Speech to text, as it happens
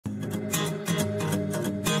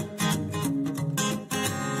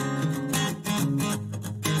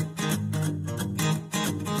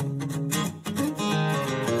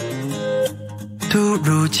突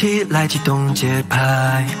如其来启动节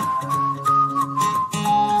拍，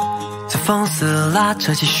在放肆拉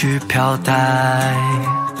扯继续飘带，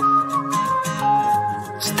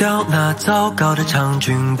撕掉那糟糕的场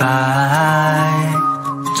均摆，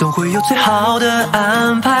总会有最好的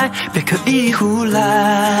安排，别刻意胡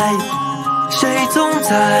来。谁总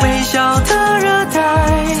在微笑的热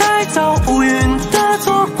带，再造乌云的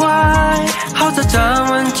作怪，好在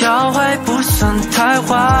站稳脚踝不算太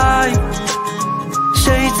坏。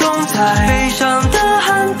谁总在悲伤的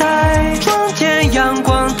寒带，撞见阳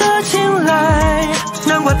光的青睐，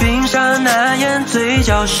难怪冰山难掩嘴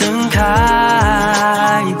角盛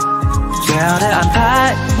开。最好的安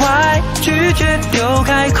排 Why 拒绝丢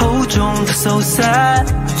开口中的 so sad，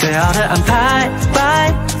 最好的安排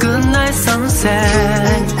Bye Good night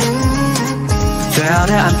sunset， 最好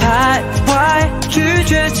的安排 Why 拒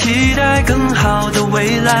绝期待更好的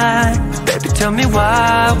未来， Baby tell me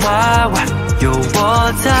why 有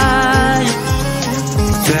我在。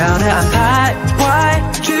最好的安排 Why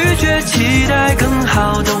拒绝期待更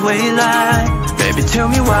好的未来， Baby tell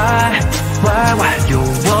me why 有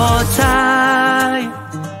我在。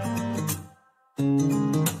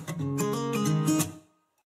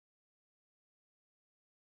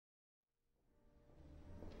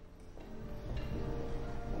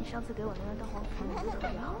你上次给我那个蛋黄酥特别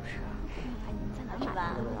好吃，哎，你在哪买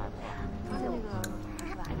的？在那个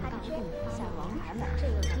是吧？大师给你下王牌买，这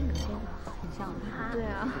个跟你说的很像。对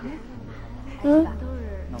啊。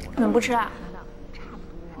你们不吃啊？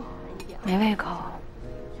没胃口。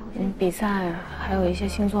比赛还有一些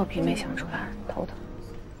新作品没想出来，头疼。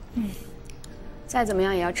再怎么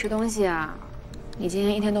样也要吃东西啊！你今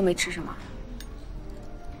天一天都没吃什么？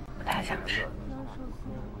不太想吃。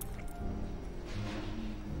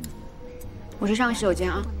我去上洗手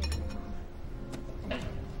间啊。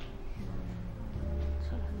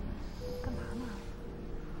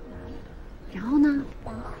然后呢？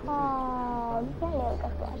然后这里有个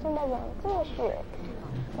和尚的眼镜室。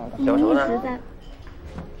讲什么呢？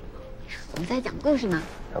我们在讲故事呢。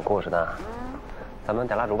讲故事呢？咱们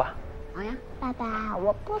点蜡烛吧。好呀。爸爸，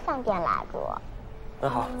我不想点蜡烛。那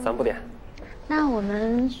好，咱不点。那我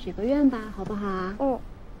们许个愿吧，好不好啊？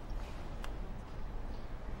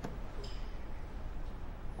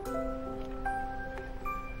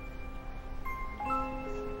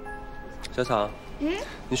小草，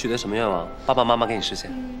你许的什么愿望？爸爸妈妈给你实现。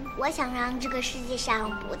我想让这个世界上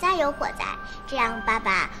不再有火灾，这样爸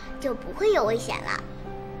爸就不会有危险了。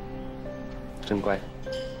真乖。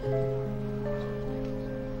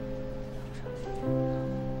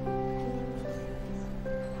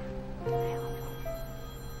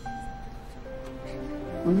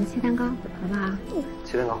我们切蛋糕，好不好？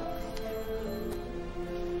切蛋糕。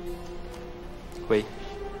喂，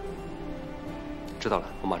知道了，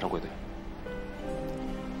我马上归队。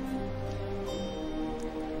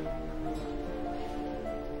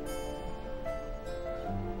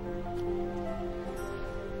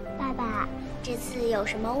爸爸，这次有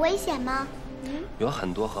什么危险吗？有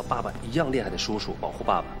很多和爸爸一样厉害的叔叔保护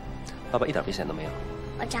爸爸，爸爸一点危险都没有。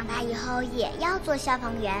我长大以后也要做消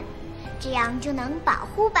防员，这样就能保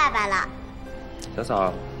护爸爸了。小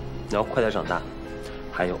草，你要快点长大，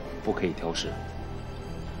还有不可以挑食。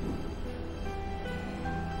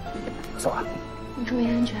走啊！你注意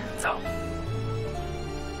安全。走。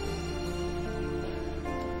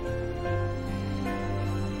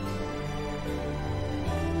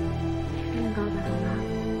蛋糕吧，好吧。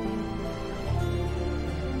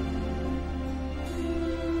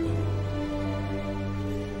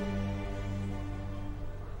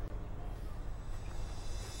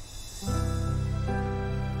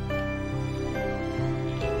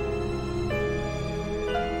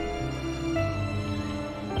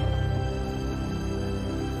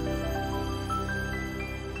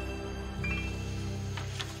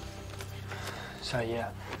小姨，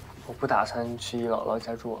我不打算去姨姥姥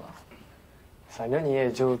家住了，反正你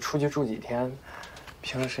也就出去住几天，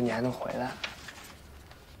平时你还能回来。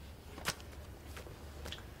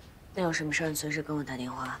那有什么事你随时跟我打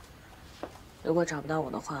电话。如果找不到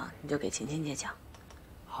我的话，你就给晴晴姐讲。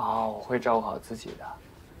好，我会照顾好自己的。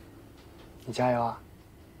你加油啊！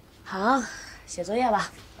好，写作业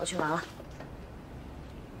吧，我去忙了。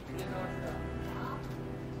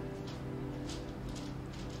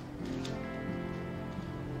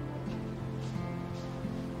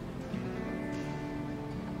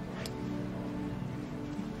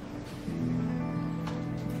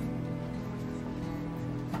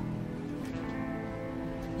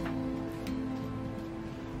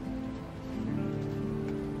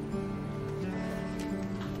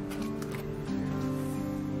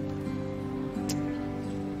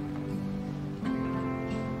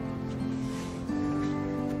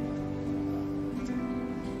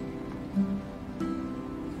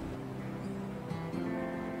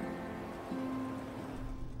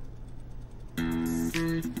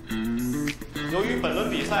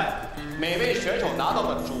赛，每位选手拿到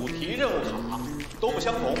的主题任务卡都不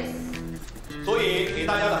相同，所以给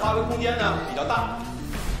大家的发挥空间呢比较大。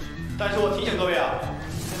但是我提醒各位啊，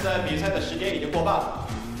现在比赛的时间已经过半了，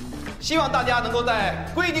希望大家能够在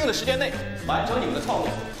规定的时间内完成你们的创作。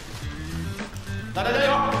大家加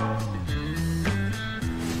油！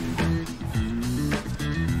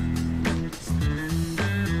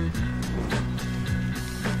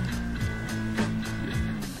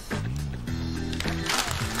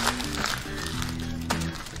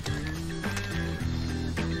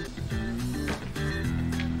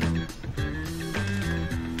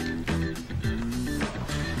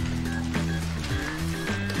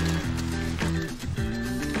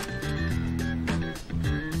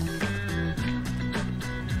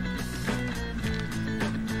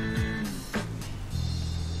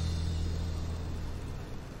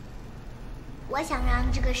 我想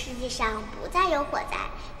让这个世界上不再有火灾，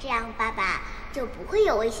这样爸爸就不会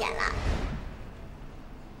有危险了。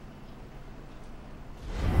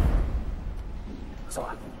走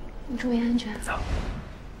啊！你注意安全。走。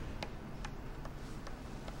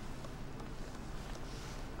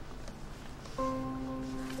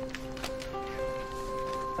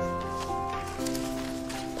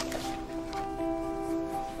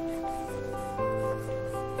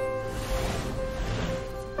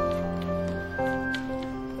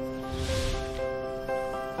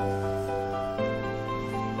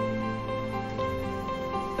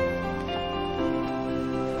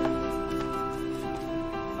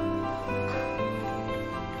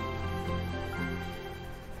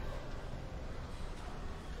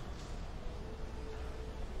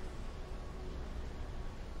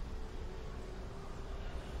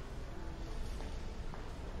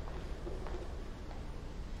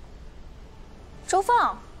周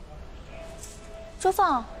放，周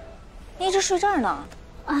放，你一直睡这儿呢？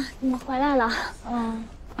啊，你们回来了。嗯。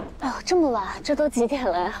哎呦，这么晚，这都几点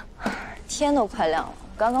了呀？天都快亮了，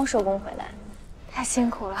刚刚收工回来。太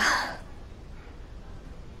辛苦了。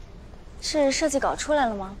是设计稿出来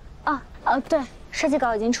了吗？对，设计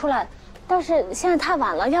稿已经出来了，但是现在太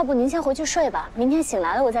晚了，要不您先回去睡吧，明天醒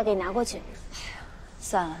来了我再给你拿过去。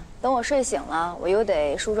算了，等我睡醒了，我又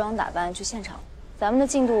得梳妆打扮去现场。 咱们的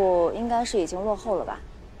进度应该是已经落后了吧？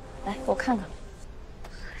来，我看看。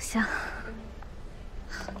行。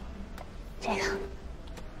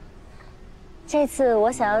这次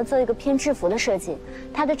我想要做一个偏制服的设计，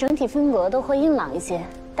它的整体风格都会硬朗一些，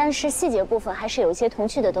但是细节部分还是有一些童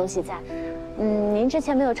趣的东西在。您之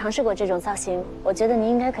前没有尝试过这种造型，我觉得您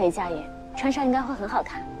应该可以驾驭，穿上应该会很好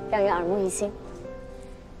看，让人耳目一新。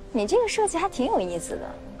你这个设计还挺有意思的，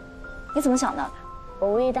你怎么想到的？ 我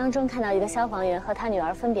无意当中看到一个消防员和他女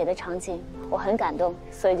儿分别的场景，我很感动，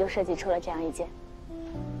所以就设计出了这样一件。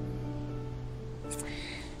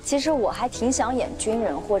其实我还挺想演军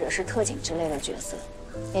人或者是特警之类的角色，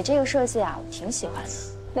你这个设计啊，我挺喜欢的。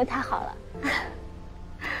那太好了。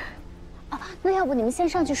那要不你们先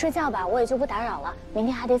上去睡觉吧，我也就不打扰了，明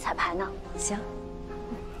天还得彩排呢。行，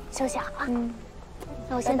休息好啊。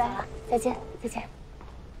那我先走了，再见，再见。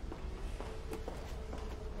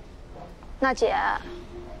 娜姐，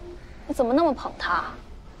你怎么那么捧他？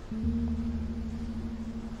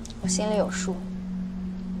我心里有数。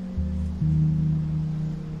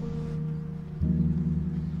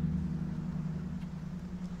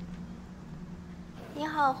你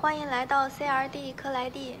好，欢迎来到 CRD 科莱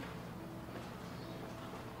蒂。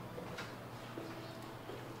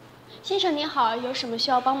先生您好，有什么需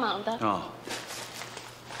要帮忙的？啊，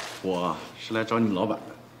我是来找你们老板的。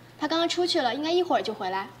 他刚刚出去了，应该一会儿就回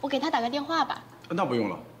来。我给他打个电话吧。那不用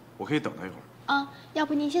了，我可以等他一会儿。要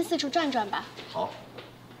不您先四处转转吧。好。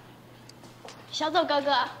小走哥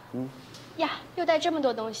哥。呀，又带这么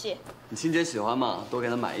多东西。你亲姐喜欢嘛，多给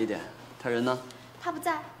她买一点。他人呢？他不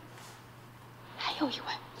在。还有一位，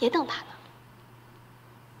也等他呢。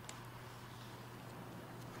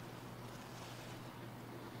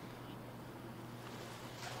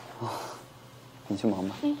你去忙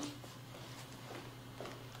吧。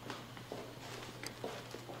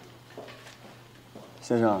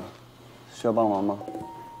先生，需要帮忙吗？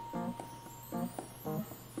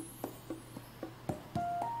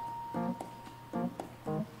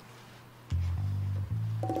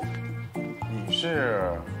你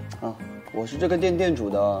是？我是这个店店主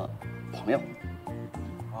的朋友。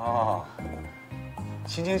哦，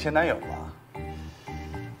亲亲前男友吧？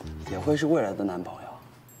也会是未来的男朋友。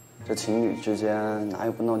这情侣之间哪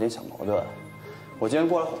有不闹点小矛盾？我今天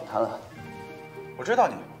过来哄他的。我知道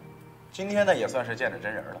你。 今天呢，也算是见着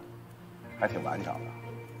真人了，还挺完整的。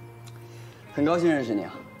很高兴认识你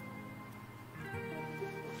啊。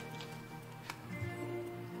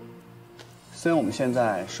虽然我们现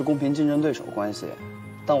在是公平竞争对手关系，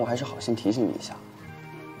但我还是好心提醒你一下。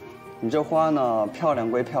你这花呢，漂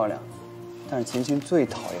亮归漂亮，但是晴晴最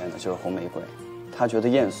讨厌的就是红玫瑰，她觉得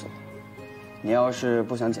艳俗。你要是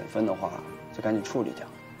不想减分的话，就赶紧处理掉。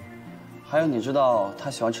还有，你知道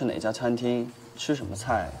她喜欢吃哪家餐厅，吃什么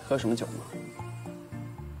菜，喝什么酒吗？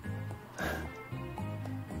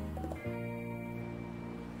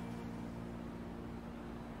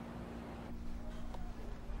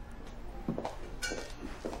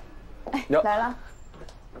 来了，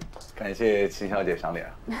感谢秦小姐赏脸。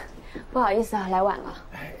不好意思啊，来晚了。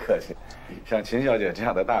哎，客气。像秦小姐这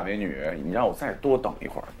样的大美女，你让我再多等一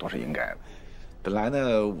会儿都是应该的。本来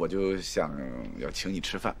呢，我就想要请你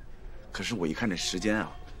吃饭，可是我一看这时间啊，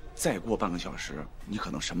再过半个小时，你可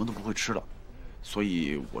能什么都不会吃了，所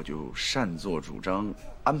以我就擅作主张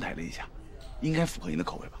安排了一下，应该符合您的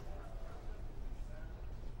口味吧？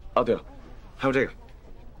哦，对了，还有这个，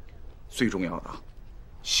最重要的啊。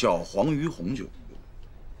 小黄鱼红酒，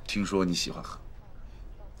听说你喜欢喝。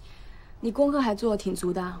你功课还做得挺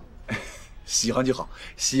足的。喜欢就好，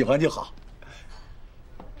喜欢就好。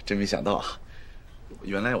真没想到啊，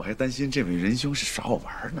原来我还担心这位仁兄是耍我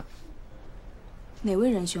玩呢。哪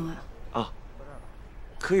位仁兄啊？啊，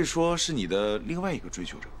可以说是你的另外一个追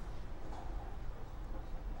求者。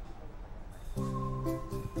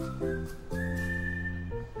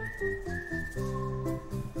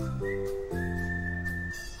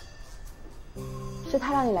 是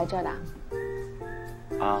他让你来这儿的？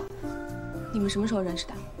啊，你们什么时候认识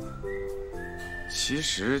的？其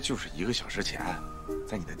实就是1个小时前，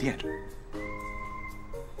在你的店里。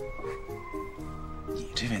你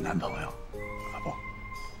这位男朋友，啊不，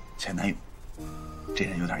前男友，这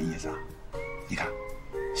人有点意思啊。你看，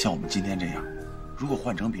像我们今天这样，如果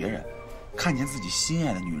换成别人，看见自己心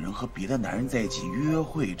爱的女人和别的男人在一起约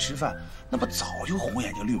会吃饭，那不早就红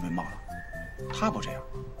眼睛绿眉毛了。他不这样。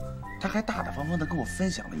 他还大大方方地跟我分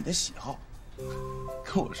享了你的喜好，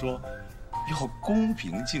跟我说要公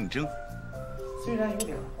平竞争。虽然有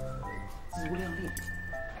点自不量力，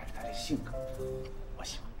但是他这性格我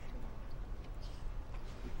喜欢。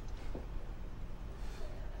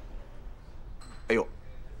哎呦，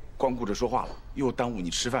光顾着说话了，又耽误你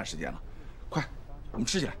吃饭时间了。快，我们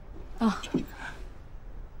吃起来。啊。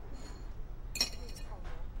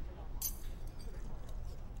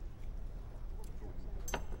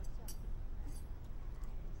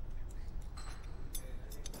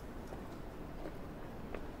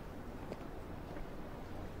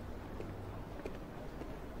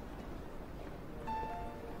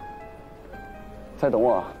 再等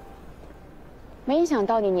我。没想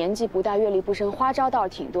到你年纪不大，阅历不深，花招倒是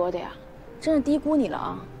挺多的呀，真是低估你了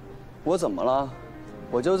啊！我怎么了？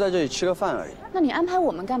我就在这里吃个饭而已。那你安排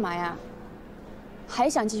我们干嘛呀？还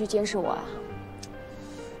想继续监视我啊？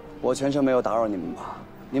我全程没有打扰你们吧？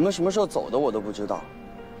你们什么时候走的我都不知道。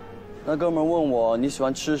那哥们儿问我你喜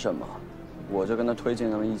欢吃什么，我就跟他推荐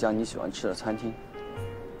了一家你喜欢吃的餐厅。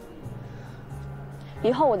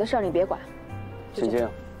以后我的事儿你别管。请进。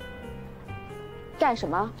 干什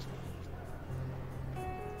么？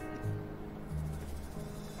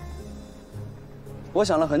我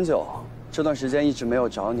想了很久，这段时间一直没有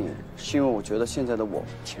找你，是因为我觉得现在的我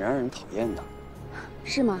挺让人讨厌的。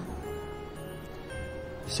是吗？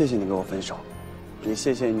谢谢你跟我分手，也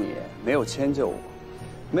谢谢你没有迁就我，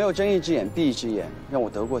没有睁一只眼闭一只眼，让我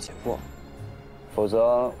得过且过。否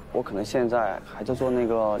则，我可能现在还在做那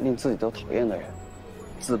个令自己都讨厌的人，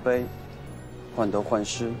自卑，患得患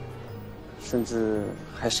失。 甚至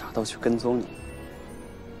还傻到去跟踪你。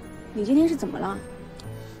你今天是怎么了？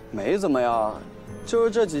没怎么呀，就是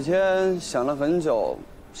这几天想了很久，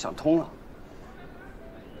想通了。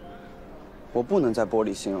我不能再玻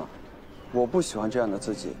璃心了，我不喜欢这样的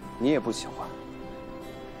自己，你也不喜欢。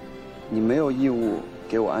你没有义务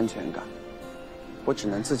给我安全感，我只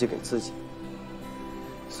能自己给自己。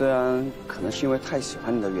虽然可能是因为太喜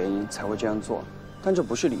欢你的原因才会这样做，但这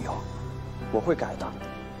不是理由，我会改的。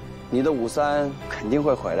 你的53肯定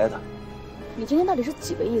会回来的。你今天到底是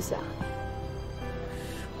几个意思啊？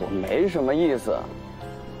我没什么意思。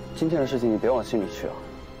今天的事情你别往心里去啊。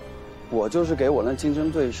我就是给我那竞争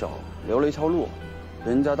对手留了一条路，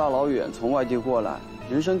人家大老远从外地过来，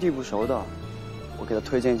人生地不熟的，我给他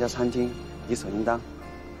推荐一家餐厅，理所应当。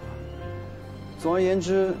总而言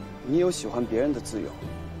之，你有喜欢别人的自由，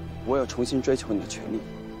我有重新追求你的权利。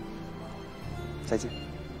再见。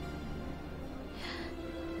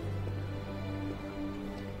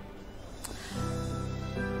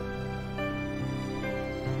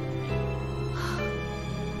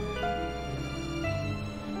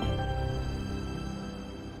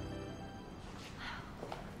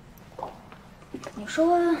 你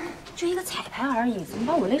说就一个彩排而已，怎么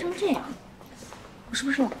把我累成这样？我是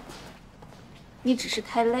不是？你只是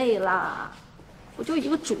太累了。我就一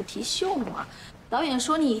个主题秀嘛，导演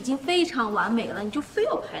说你已经非常完美了，你就非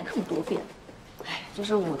要排那么多遍。哎，这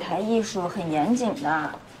是舞台艺术，很严谨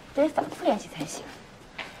的，得反复练习才行。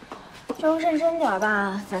就认真点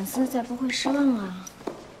吧，粉丝才不会失望啊。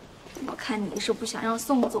我看你是不想让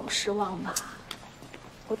宋总失望吧？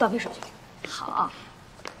给我倒杯水去。好。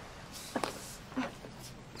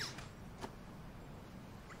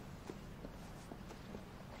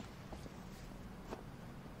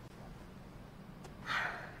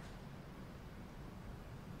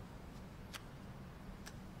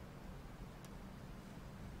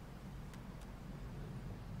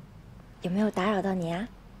有没有打扰到你啊？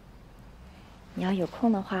你要有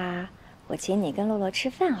空的话，我请你跟洛洛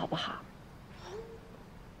吃饭，好不好？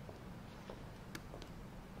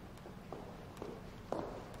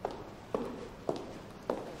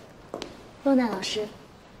洛娜老师，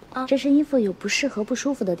这身衣服有不适合、不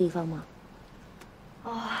舒服的地方吗？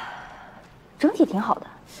整体挺好的，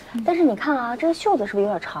但是你看啊，这个袖子是不是有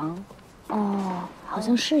点长？哦，好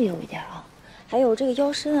像是有一点啊。还有这个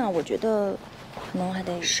腰身啊，我觉得可能还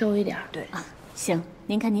得收一点。对啊，行，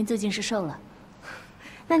您看您最近是瘦了，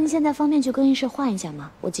那您现在方便去更衣室换一下吗？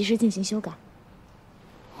我及时进行修改。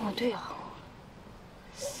哦，对啊。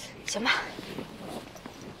行吧。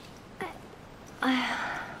哎呀，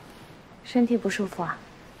身体不舒服啊？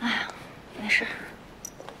哎呀，没事。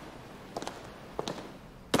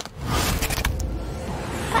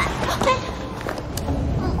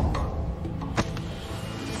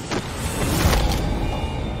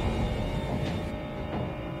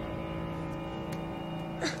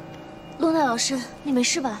洛娜老师，你没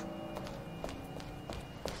事吧？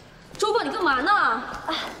周放，你干嘛呢？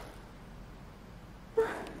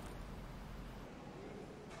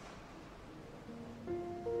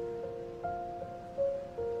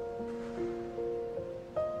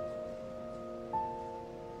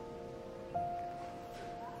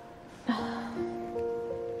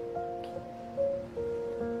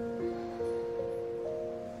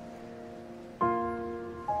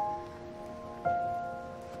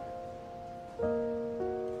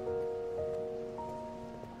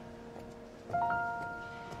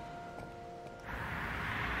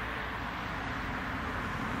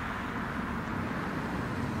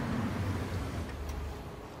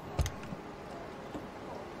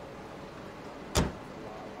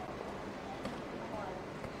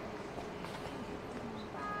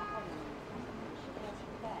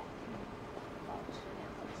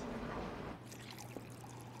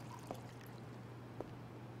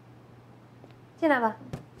进来吧。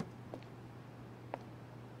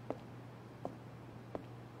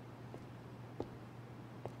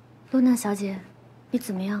露娜小姐，你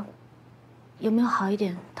怎么样？有没有好一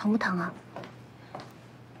点？疼不疼啊？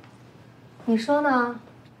你说呢？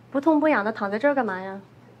不痛不痒的躺在这儿干嘛呀？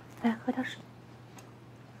来，喝点水。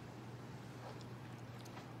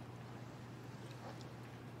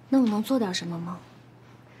那我能做点什么吗？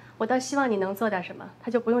我倒希望你能做点什么，他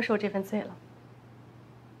就不用受这份罪了。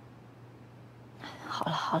好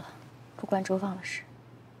了好了，不关周放的事。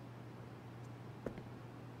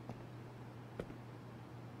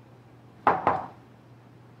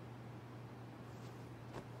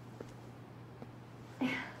哎呀，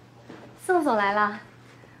宋总来了，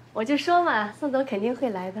我就说嘛，宋总肯定会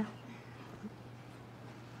来的。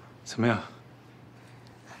怎么样？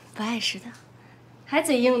不碍事的。还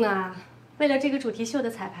嘴硬呢？为了这个主题秀的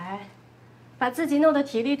彩排，把自己弄得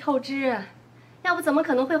体力透支，要不怎么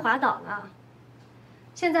可能会滑倒呢？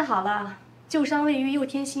现在好了，旧伤未愈又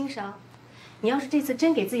添新伤。你要是这次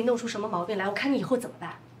真给自己弄出什么毛病来，我看你以后怎么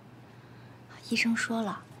办？医生说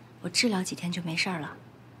了，我治疗几天就没事了。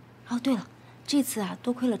哦，对了，这次啊，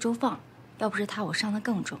多亏了周放，要不是他，我伤得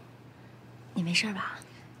更重。你没事吧？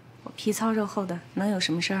我皮糙肉厚的，能有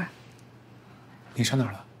什么事儿？你伤哪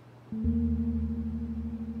儿了？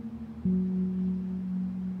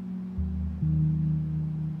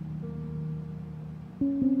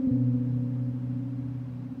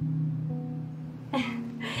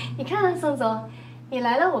你看，宋总，你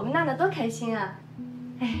来了，我们娜娜多开心啊！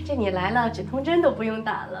哎，这你来了，止痛针都不用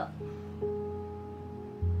打了。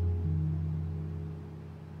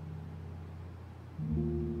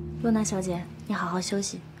露娜小姐，你好好休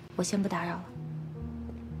息，我先不打扰了。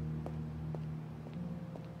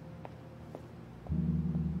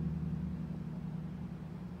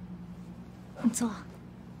你坐。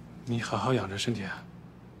你好好养着身体，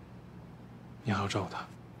你好好照顾他。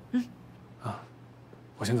嗯。啊，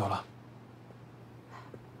我先走了。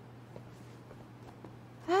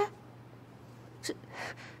哎，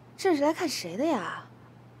这是来看谁的呀？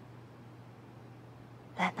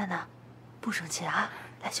来，娜娜，不生气啊，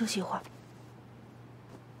来休息一会儿。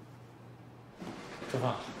周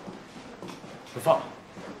放，周放，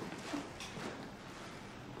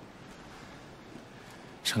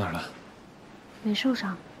伤哪儿了？没受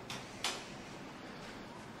伤。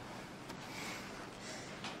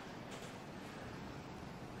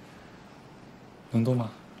能动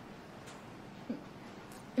吗？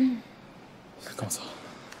嗯。跟我走。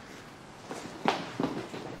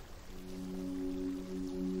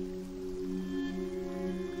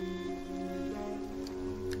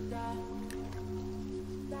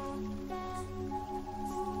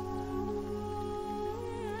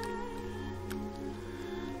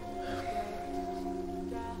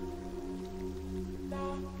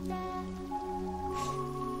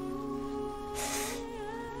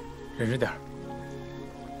忍着点儿。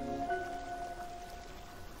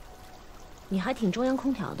你还挺中央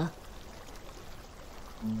空调的。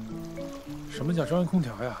什么叫中央空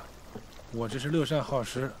调呀？我这是乐善好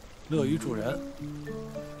施，乐于助人。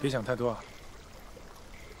别想太多。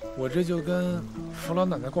我这就跟扶老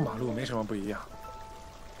奶奶过马路没什么不一样。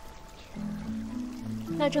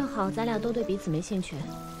那正好，咱俩都对彼此没兴趣，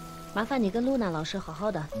麻烦你跟露娜老师好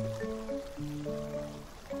好的。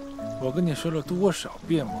我跟你说了多少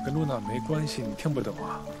遍，我跟露娜没关系，你听不懂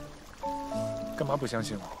啊？干嘛不相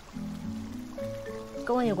信我？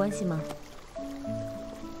跟我有关系吗？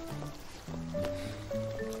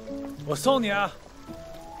我送你啊！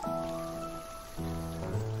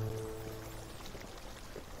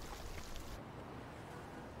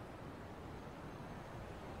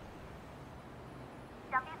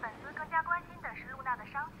想必粉丝更加关心的是露娜的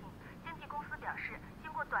伤情。经纪公司表示，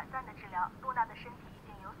经过短暂的治疗，露娜的身体已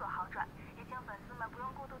经有所好转，也请粉丝们不用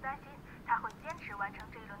过度担心，她会坚持完成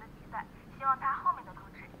这一轮的比赛，希望她后面的录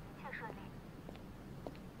制一切顺利。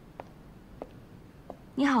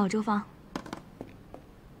你好，周芳，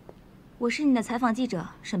我是你的采访记者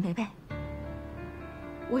沈培培。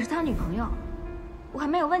我是他女朋友，我还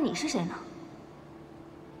没有问你是谁呢。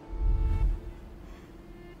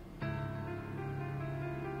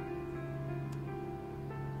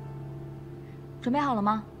准备好了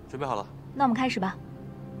吗？准备好了。那我们开始吧。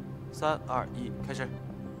3、2、1，开始。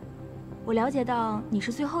我了解到你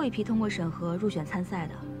是最后一批通过审核入选参赛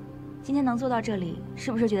的，今天能做到这里，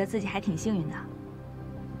是不是觉得自己还挺幸运的？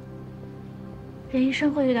人一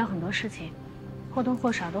生会遇到很多事情，或多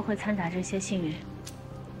或少都会掺杂这些幸运。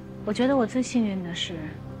我觉得我最幸运的是，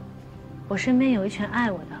我身边有一群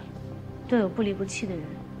爱我的、对我不离不弃的人，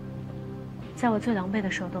在我最狼狈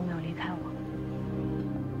的时候都没有离开我。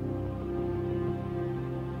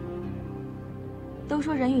都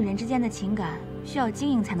说人与人之间的情感需要经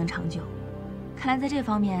营才能长久，看来在这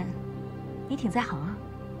方面，你挺在行啊。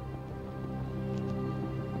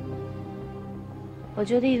我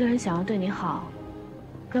觉得一个人想要对你好，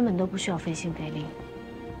根本都不需要费心费力，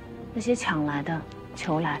那些抢来的、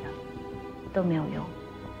求来的都没有用。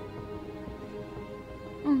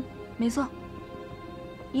嗯，没错。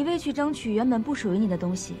一味去争取原本不属于你的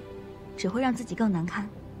东西，只会让自己更难堪。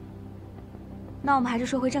那我们还是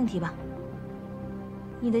说回正题吧。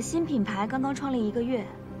你的新品牌刚刚创立1个月，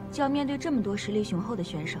就要面对这么多实力雄厚的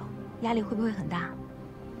选手，压力会不会很大？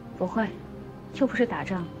不会，又不是打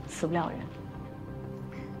仗，死不了人。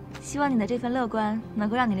希望你的这份乐观能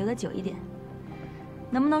够让你留得久一点。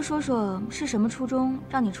能不能说说是什么初衷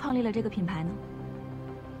让你创立了这个品牌呢？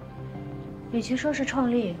与其说是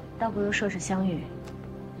创立，倒不如说是相遇。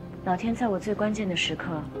老天在我最关键的时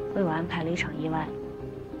刻为我安排了一场意外，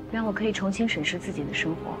让我可以重新审视自己的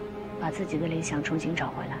生活，把自己的理想重新找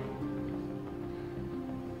回来。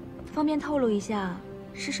方便透露一下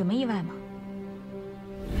是什么意外吗？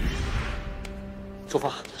周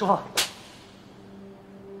芳，周芳。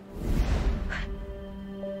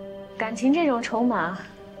感情这种筹码，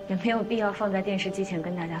也没有必要放在电视机前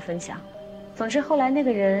跟大家分享。总之，后来那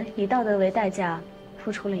个人以道德为代价，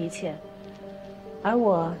付出了一切，而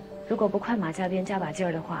我如果不快马加鞭加把劲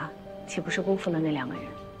儿的话，岂不是辜负了那2个人？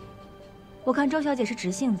我看周小姐是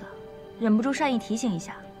直性子，忍不住善意提醒一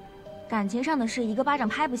下，感情上的事一个巴掌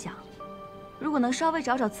拍不响，如果能稍微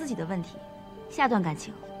找找自己的问题，下段感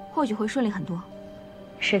情或许会顺利很多。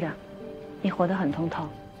是的，你活得很通透。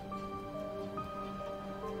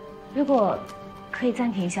如果可以暂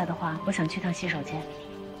停一下的话，我想去趟洗手间。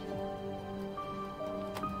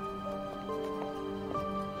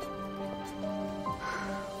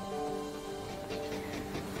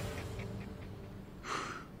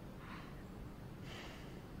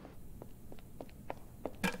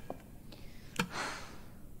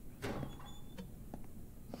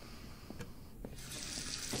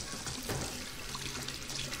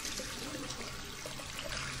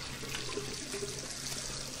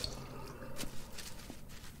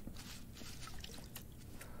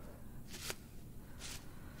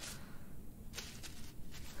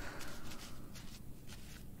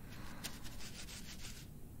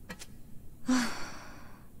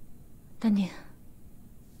淡定，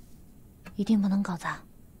一定不能搞砸。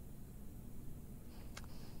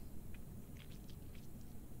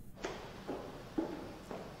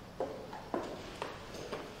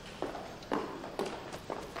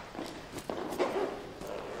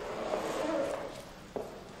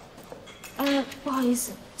不好意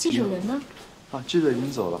思，记者人呢？啊，记者已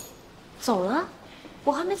经走了。走了？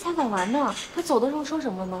我还没采访完呢。他走的时候说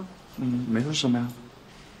什么吗？没说什么呀。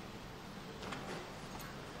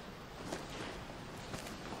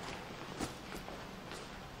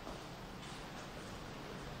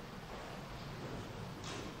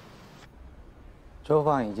周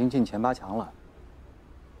放已经进前8强了，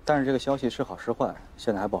但是这个消息是好是坏，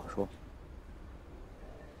现在还不好说。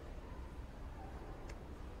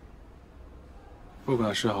不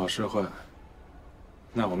管是好是坏，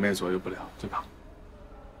那我们也左右不了，对吧？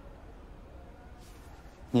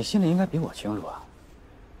你心里应该比我清楚啊。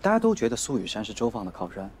大家都觉得苏雨山是周放的靠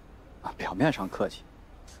山，啊，表面上客气，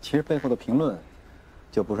其实背后的评论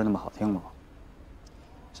就不是那么好听了。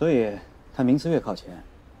所以他名次越靠前，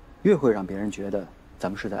越会让别人觉得咱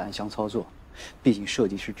们是在暗箱操作。毕竟设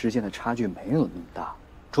计师之间的差距没有那么大，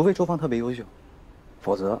除非周放特别优秀，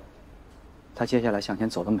否则他接下来向前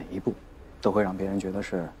走的每一步，都会让别人觉得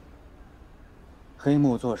是黑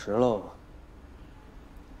幕坐实喽。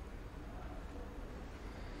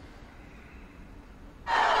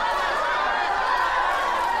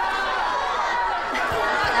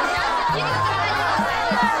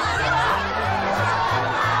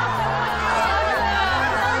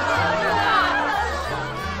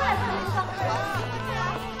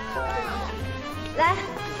来，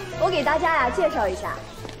我给大家介绍一下，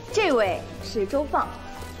这位是周放。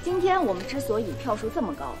今天我们之所以票数这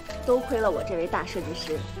么高，都亏了我这位大设计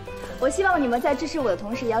师。我希望你们在支持我的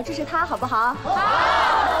同时，也要支持他，好不好？好。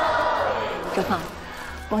周放，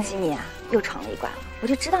恭喜你啊，又闯了一关了。我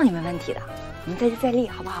就知道你没问题的，你们再接再厉，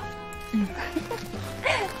好不好？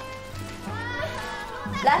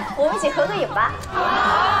来，我们一起合个影吧。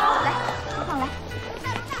好。来，周放来。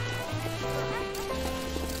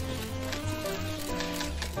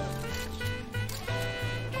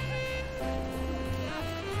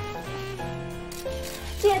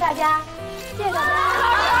谢谢大家，谢谢大家。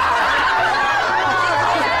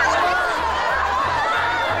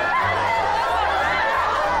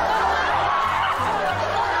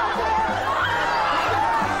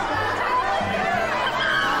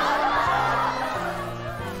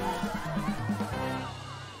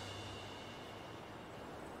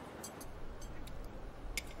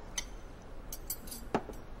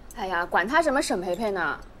哎呀，管他什么沈培培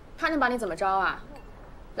呢，他能把你怎么着啊？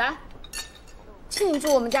来。庆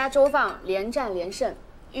祝我们家周放连战连胜，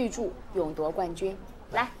预祝勇夺冠军！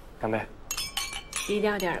来，干杯！低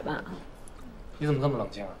调点吧。你怎么这么冷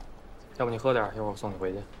静啊？要不你喝点，一会儿我送你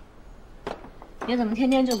回去。你怎么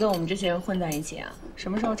天天就跟我们这些人混在一起啊？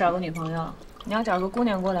什么时候找个女朋友？你要找个姑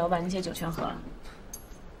娘过来，我把那些酒全喝了。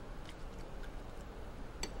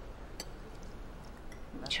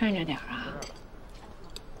劝着点啊！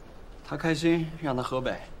他开心，让他喝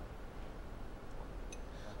呗。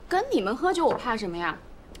跟你们喝酒，我怕什么呀？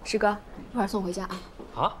师哥，一会儿送回家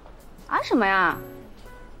啊！啊什么呀？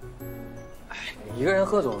哎，你一个人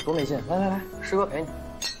喝酒多没劲！来，师哥陪你，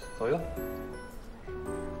走一个。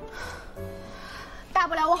大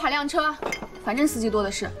不了我喊辆车，反正司机多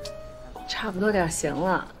的是。差不多点行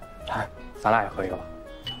了。哎，咱俩也喝一个吧，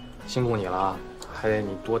辛苦你了啊，还得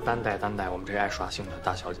你多担待我们这爱耍性的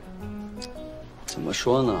大小姐。怎么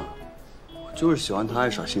说呢？我就是喜欢他爱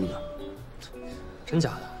耍性子。真假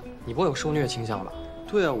的？你不会有受虐倾向吧？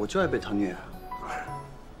对啊，我就爱被他虐。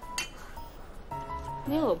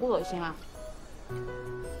你恶不恶心啊？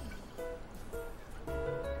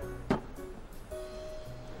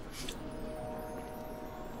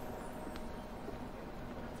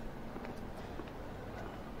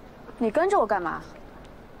你跟着我干嘛？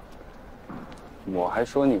我还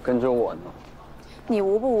说你跟着我呢。你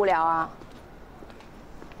无不无聊啊？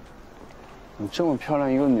你这么漂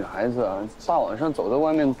亮一个女孩子，大晚上走在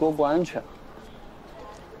外面多不安全。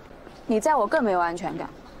你在我更没有安全感。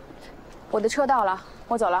我的车到了，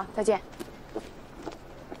我走了，再见。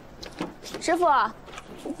师傅，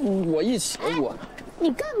我一起我。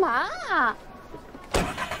你干嘛啊？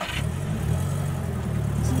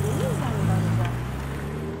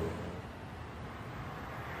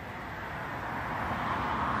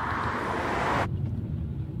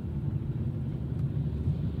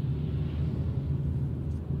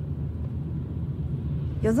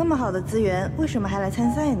有这么好的资源，为什么还来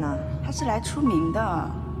参赛呢？他是来出名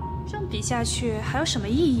的，这样比下去还有什么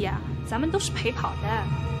意义啊？咱们都是陪跑的。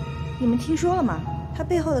你们听说了吗？他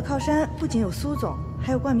背后的靠山不仅有苏总，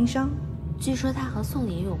还有冠名商。据说他和宋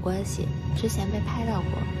宁有关系，之前被拍到过。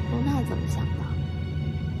露娜怎么想的？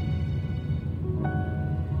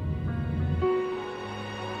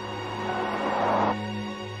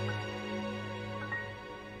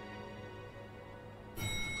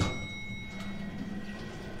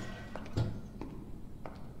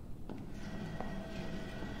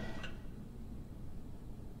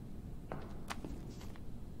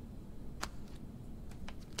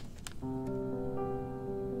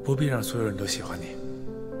不必让所有人都喜欢你，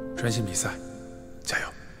专心比赛，加油！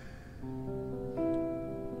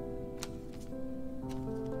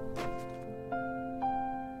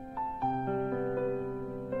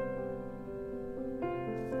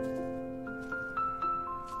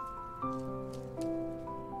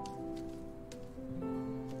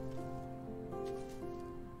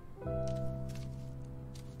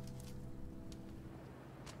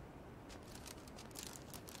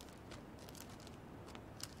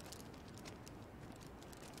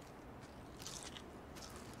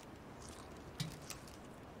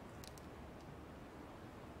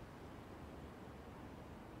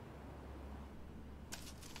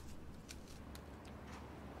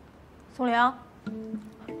宋玲，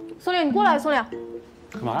宋玲，你过来，宋玲。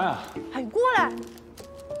干嘛呀？哎，你过来。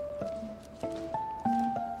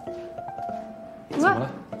怎么了？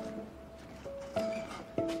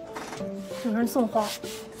有人送花。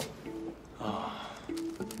啊，这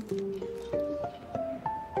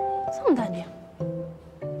么淡定？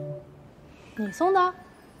你送的？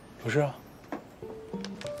不是啊。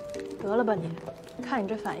得了吧你，看你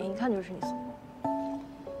这反应，一看就是你送的。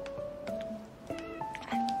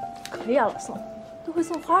可以啊，老宋，都会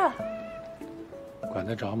送花了。管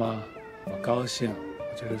得着吗？我高兴，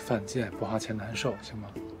我这是犯贱，不花钱难受，行吗？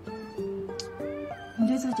你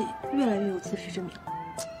对自己越来越有自知之明。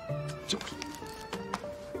就是。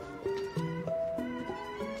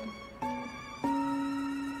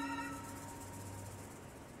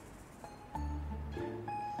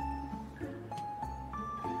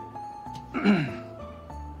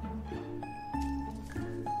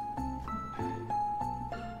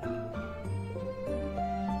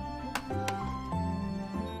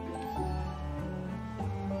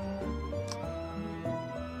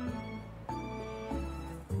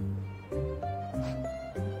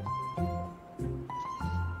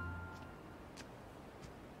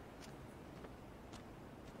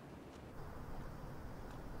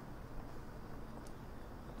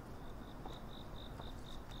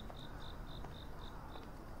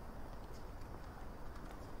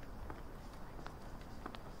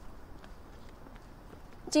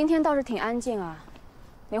今天倒是挺安静啊，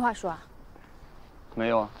没话说啊？没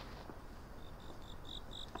有啊。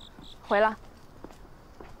回了。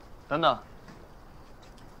等等。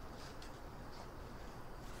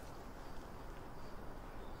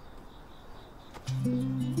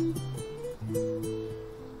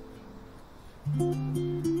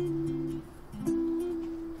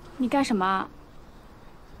你干什么？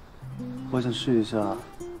我想试一下，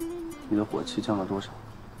你的火气降了多少。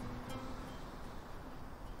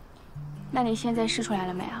那你现在试出来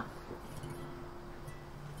了没啊？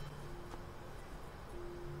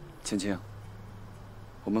青青，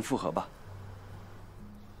我们复合吧。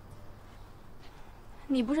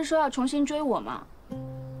你不是说要重新追我吗？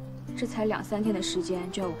这才2、3天的时间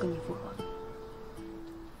就要我跟你复合？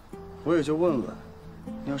我也就问问，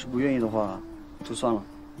你要是不愿意的话，就算了。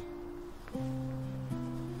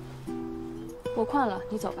我困了，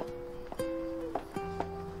你走吧。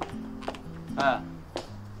哎。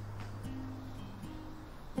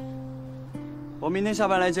我明天下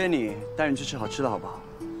班来接你，带你去吃好吃的，好不好？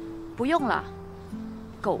不用了，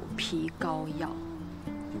狗皮膏药。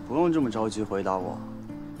你不用这么着急回答我。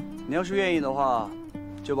你要是愿意的话，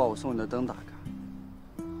就把我送你的灯打开；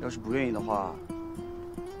要是不愿意的话，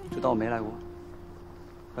就当我没来过。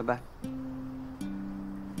拜拜。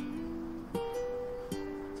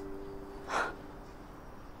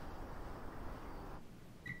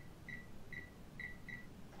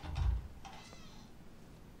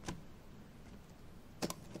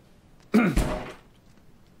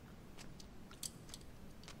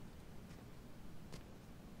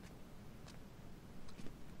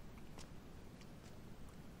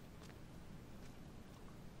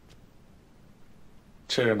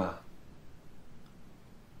吃什么？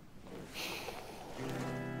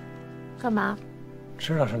干嘛？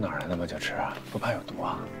知道是哪儿来的吗？就吃啊，不怕有毒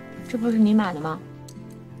啊？这不是你买的吗？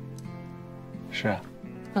是啊。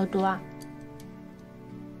有毒啊？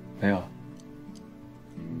没有。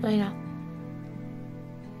所以呢？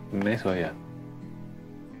没所以。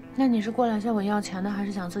那你是过来向我要钱的，还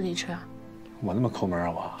是想自己吃啊？我那么抠门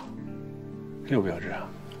啊我？幼不幼稚啊？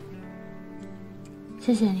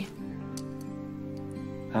谢谢你。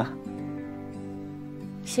啊？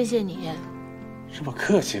谢谢你。这么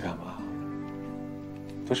客气干嘛？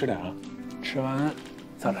多吃点啊，吃完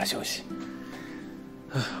早点休息。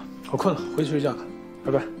哎呀，我困了，回去睡觉了，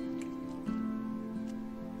拜拜。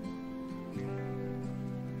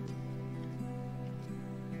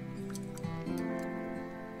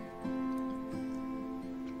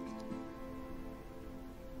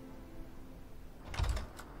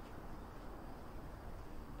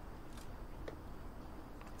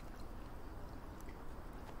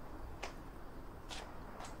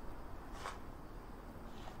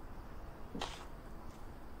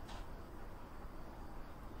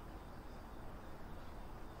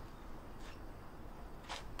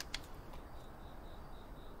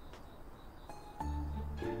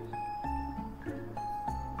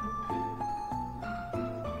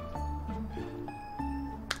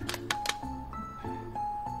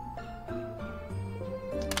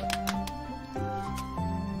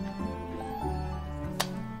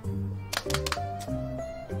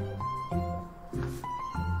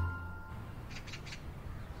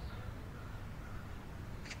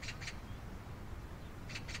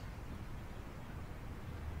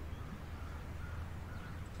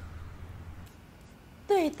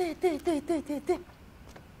对。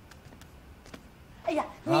哎呀，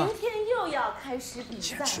明天又要开始比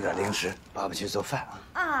赛了。先吃点零食，爸爸去做饭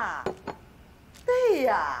啊。啊，对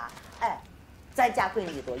呀，哎，咱家闺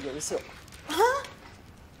女多优秀啊，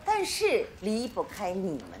但是离不开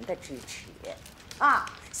你们的支持啊！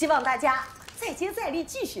希望大家再接再厉，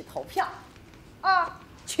继续投票啊！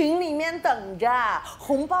群里面等着，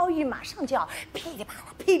红包雨马上就要噼里啪啦、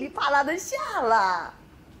噼里啪啦的下了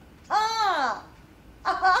啊！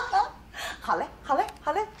好嘞，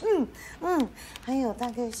还有大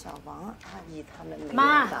概小王阿姨他们没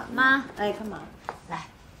妈，哎，干嘛？来，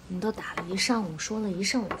你都打了一上午，说了一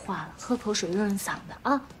上午话了，喝口水润润嗓子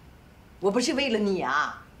啊！我不是为了你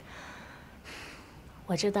啊！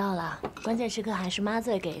我知道了，关键时刻还是妈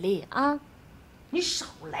最给力啊！你少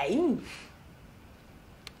来你！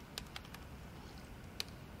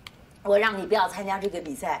我让你不要参加这个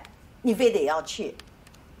比赛，你非得要去。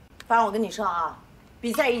反正我跟你说啊。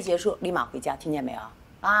比赛一结束，立马回家，听见没有？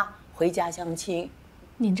啊，回家相亲。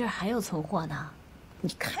您这儿还有存货呢？你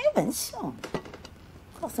开玩笑！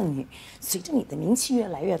告诉你，随着你的名气越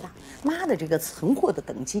来越大，妈的这个存货的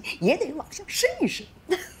等级也得往上升一升。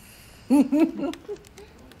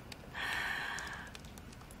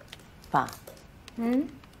爸，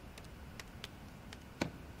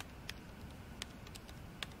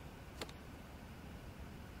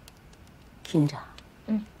听着。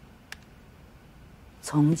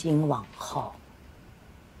从今往后，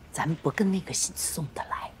咱不跟那个姓宋的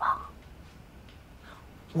来往。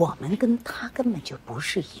我们跟他根本就不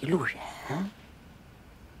是一路人。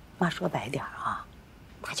妈说白点啊，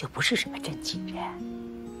他就不是什么正经人。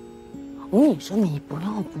我跟你说，你不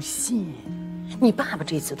要不信，你爸爸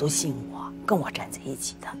这次都信我，跟我站在一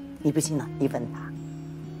起的。你不信呢？你问他。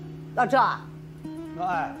老赵啊，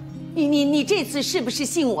哎，你这次是不是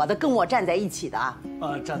信我的，跟我站在一起的？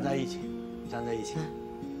站在一起。站在一起，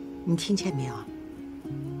你听见没有？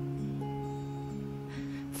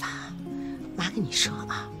妈跟你说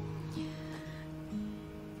啊，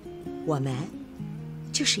我们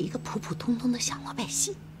就是一个普普通通的小老百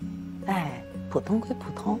姓，哎，普通归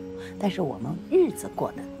普通，但是我们日子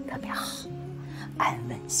过得特别好，安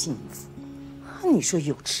稳幸福。你说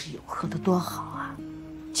有吃有喝的多好啊！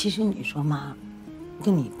其实你说妈，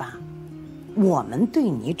跟你爸，我们对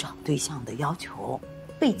你找对象的要求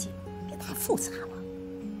背景。太复杂了，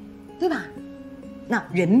对吧？那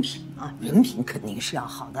人品啊，人品肯定是要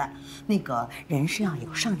好的，那个人是要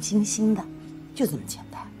有上进心的，就这么简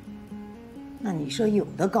单。那你说有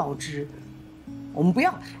的高知，我们不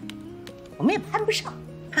要攀，我们也攀不上，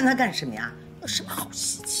攀他干什么呀？有什么好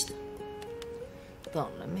稀奇的？懂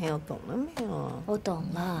了没有？我懂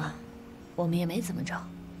了，我们也没怎么着。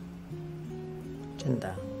真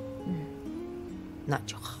的？那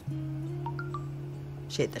就好。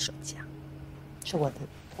谁的手机啊？是我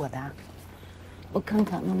的。我看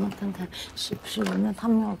看，妈妈看看，是不是人家他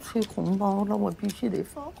们要催红包了？我必须得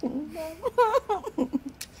发红包。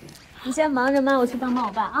你先忙着，妈，我去帮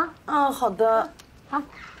我爸啊。啊，好的。好。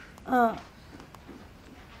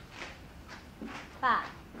爸。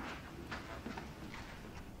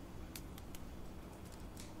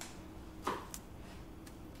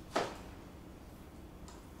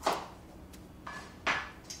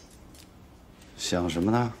想什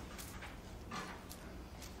么呢？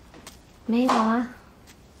没有啊。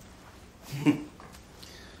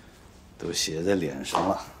都写在脸上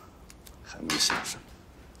了，还没想什么？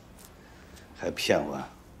还骗我？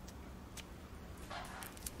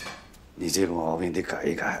你这个毛病得改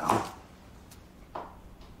一改啊！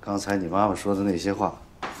刚才你妈妈说的那些话，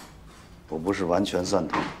我不是完全赞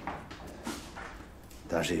同，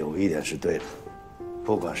但是有一点是对的，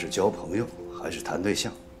不管是交朋友还是谈对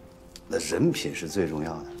象，那人品是最重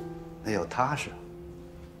要的，那要踏实。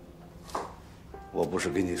我不是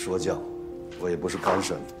跟你说教，我也不是干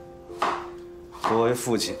涉你。作为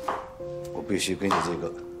父亲，我必须给你这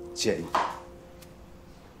个建议。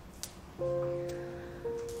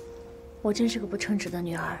我真是个不称职的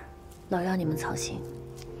女儿，老要你们操心。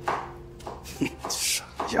傻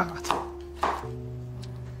丫头，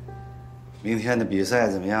明天的比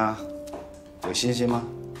赛怎么样？有信心吗？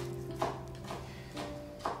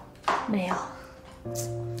没有。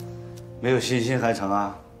没有信心还成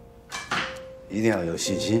啊？一定要有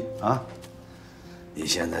信心啊！你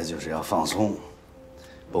现在就是要放松，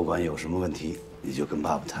不管有什么问题，你就跟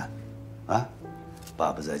爸爸谈，啊，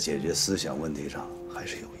爸爸在解决思想问题上还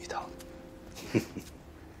是有一套的。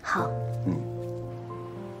好。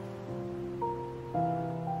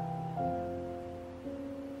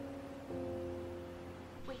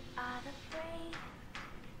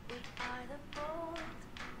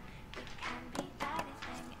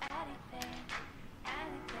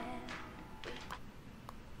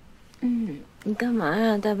你干嘛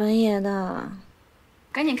呀？大半夜的。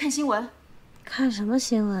赶紧看新闻。看什么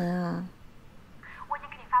新闻啊？我已经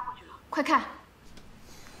给你发过去了。快看。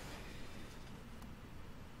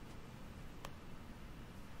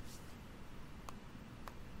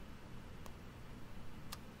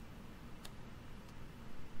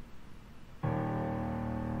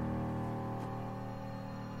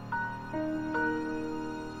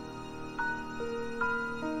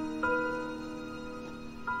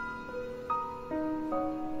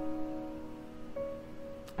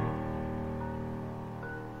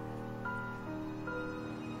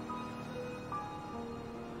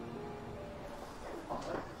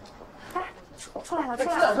出来了！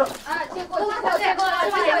啊，接过了，接过了！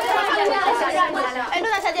哎，陆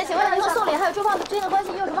娜小姐，请问您和宋濂还有周放之间的关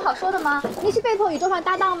系，你有什么好说的吗？您是被迫与周放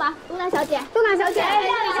搭档吗？陆娜小姐，陆娜小姐，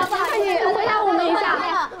请回答我们一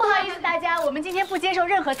下。不好意思，大家，我们今天不接受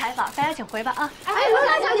任何采访，大家请回吧啊！哎，陆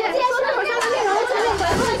娜小姐，说这会上的内容，请你回。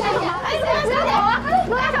陆娜小姐，哎，不要走啊！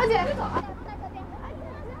陆娜小姐，走啊！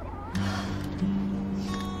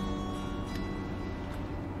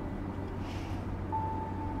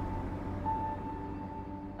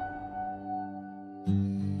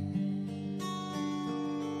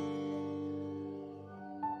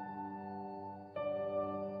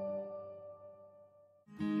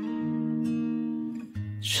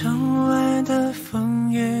窗外的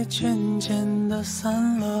风也渐渐地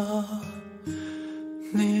散落，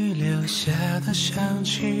你留下的香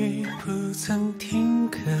气不曾停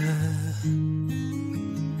格，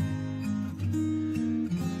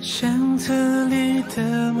相册里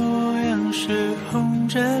的模样是红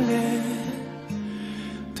着脸，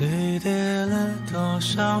堆叠了多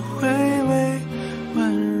少回味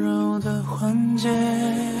温柔的环节。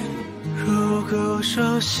如果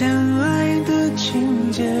说相爱的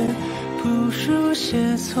情节不书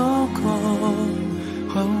写错过，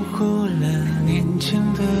恍惚了年轻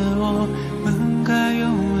的我们该拥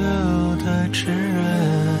有的炽热。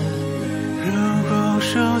如果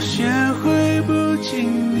说学会不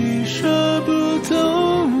经意说不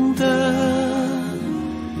懂的，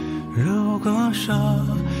如果说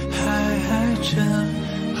还着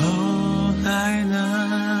后来呢？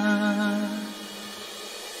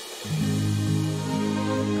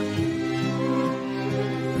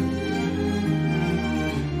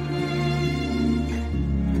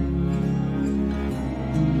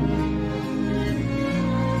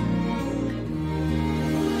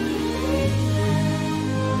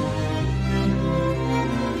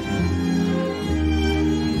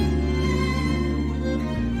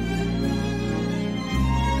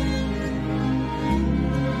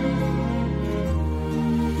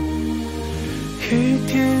雨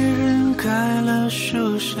点掩盖了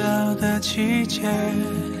树梢的季节，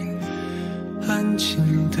安静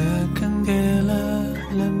地更迭了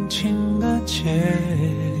冷清的街。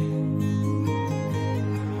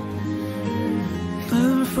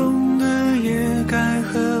暖风的夜该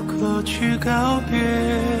和过去告别，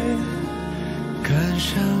感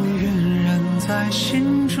伤晕染在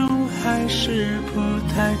心中，还是不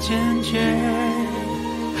太坚决。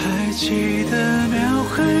还记得描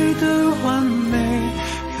绘的完美，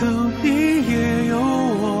有你也有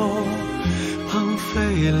我，荒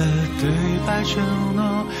废了对白承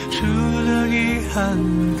诺，出了遗憾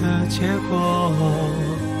的结果。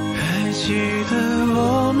还记得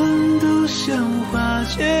我们都像化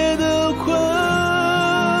解的困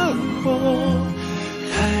惑，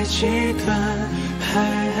还记得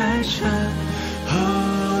还缠后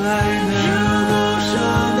来呢？如果说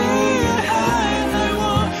你也还爱我，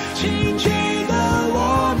请记得我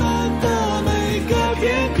们的每个片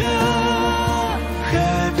刻，何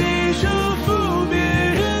必束缚别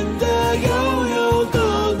人的拥有多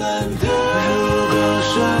难得？如果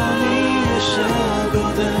说你也舍不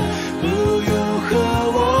得，不用和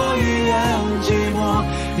我一样寂寞，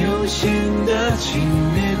用心的轻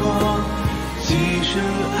蔑过，记住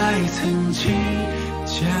爱曾经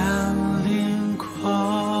降临过。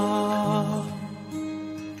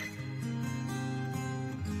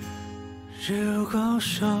如果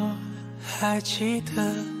说还记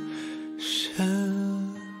得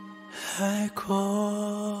深爱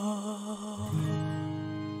过。